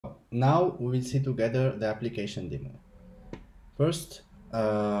now we will see together the application demo. First,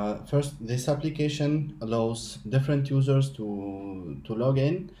 this application allows different users to log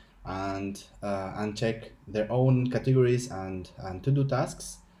in and check their own categories and to-do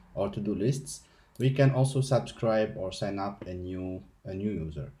tasks or to-do lists. We can also subscribe or sign up a new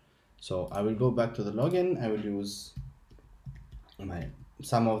user. So I will go back to the login. I will use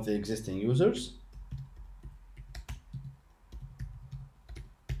some of the existing users.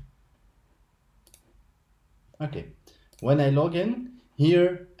 Okay, when I log in,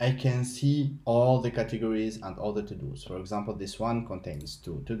 here I can see all the categories and all the to-dos. For example, this one contains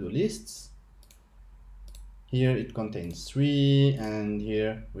 2 to-do lists. Here it contains 3, and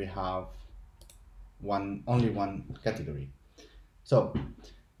here we have only one category. So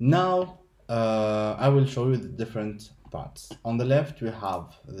now I will show you the different parts. On the left we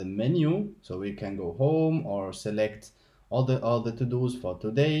have the menu, so we can go home or select all the to-dos for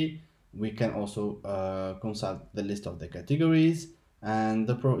today. We can also consult the list of the categories and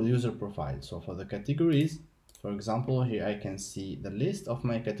the user profile. So for the categories, for example, here I can see the list of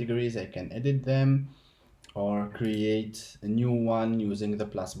my categories. I can edit them or create a new one using the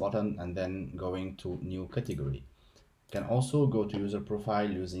plus button and then going to new category. Can also go to user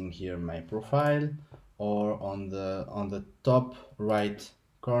profile using here my profile, or on the top right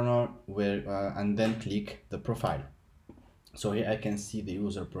corner where and then click the profile. So here I can see the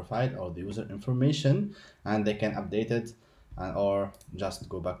user profile or the user information, and they can update it or just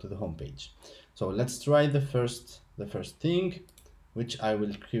go back to the home page. So let's try the first thing, which I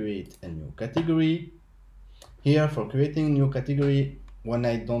will create a new category. Here for creating a new category, when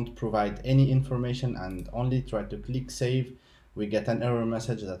I don't provide any information and only try to click save, we get an error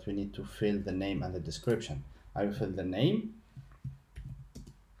message that we need to fill the name and the description. I will fill the name.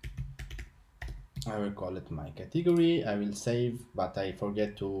 I will call it my category. I will save, but I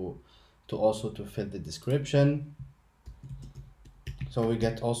forget to also fill the description. So we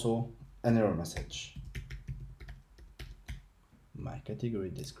get also an error message. My category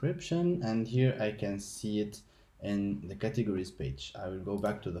description, and here I can see it in the categories page. I will go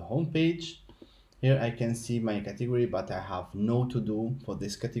back to the home page. Here I can see my category, but I have no to do for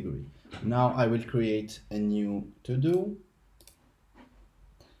this category. Now I will create a new to do.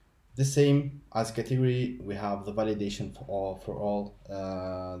 The same as category, we have the validation for all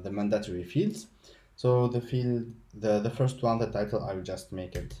the mandatory fields. So the field, the first one, the title, I will just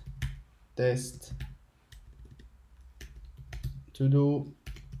make it test to do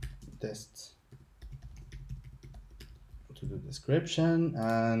test to do description,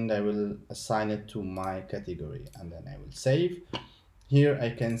 and I will assign it to my category, and then I will save. Here I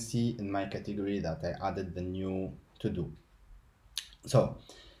can see in my category that I added the new to do. So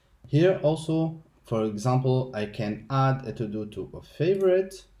here also, for example, I can add a to do to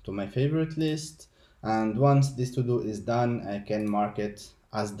my favorite list, and once this to do is done, I can mark it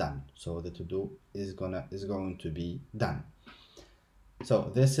as done. So the to do is going to be done.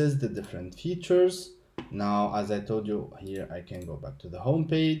 So this is the different features. Now, as I told you, here I can go back to the home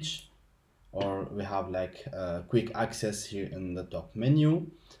page, or we have like quick access here in the top menu.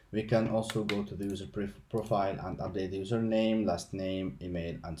 We can also go to the user profile and update the username, last name,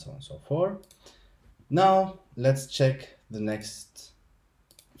 email, and so on and so forth. Now let's check the next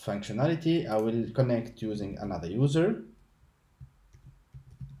functionality. I will connect using another user.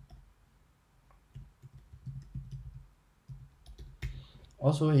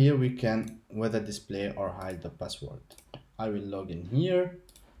 Also here we can whether display or hide the password. I will log in here.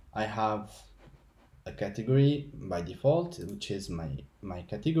 I have a category by default, which is my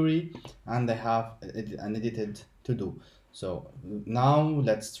category, and I have an edited to do. So now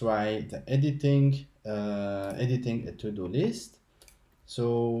let's try the editing a to-do list.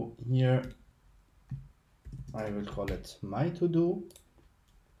 So here I will call it my to-do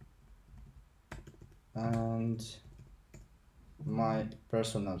and my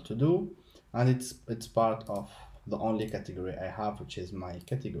personal to-do, and it's part of the only category I have, which is my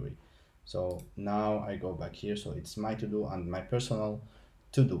category. So now I go back here, so it's my to-do and my personal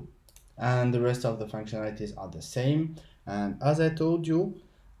to-do, and the rest of the functionalities are the same. And as I told you,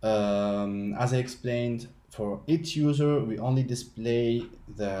 as I explained, for each user we only display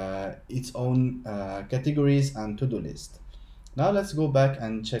its own categories and to-do list. Now let's go back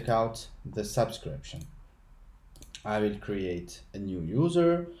and check out the subscription. I will create a new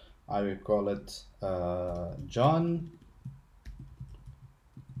user. I will call it John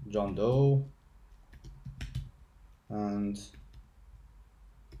Doe, and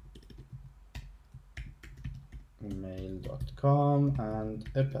email.com and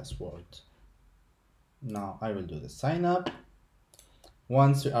a password. Now I will do the sign up.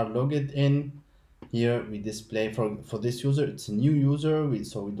 Once we are logged in, here we display for this user, it's a new user,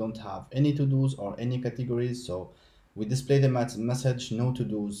 so we don't have any to-dos or any categories. So we display the message no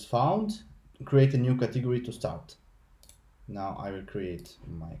to-dos found, create a new category to start. Now I will create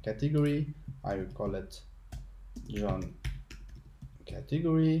my category. I will call it John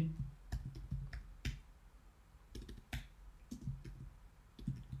category.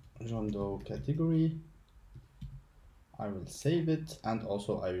 John Doe category. I will save it, and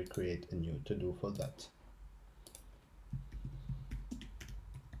also I will create a new to-do for that.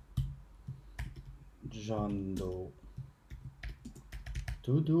 John Doe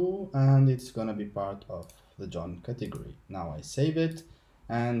to-do, and it's gonna be part of the John category. Now I save it,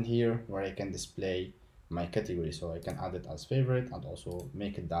 and here where I can display my category, so I can add it as favorite and also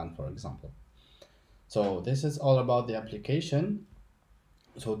make it done, for example. So this is all about the application.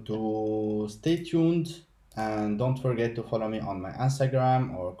 So to stay tuned, and don't forget to follow me on my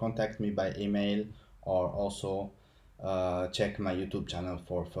Instagram or contact me by email, or also check my YouTube channel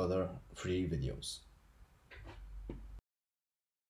for further free videos.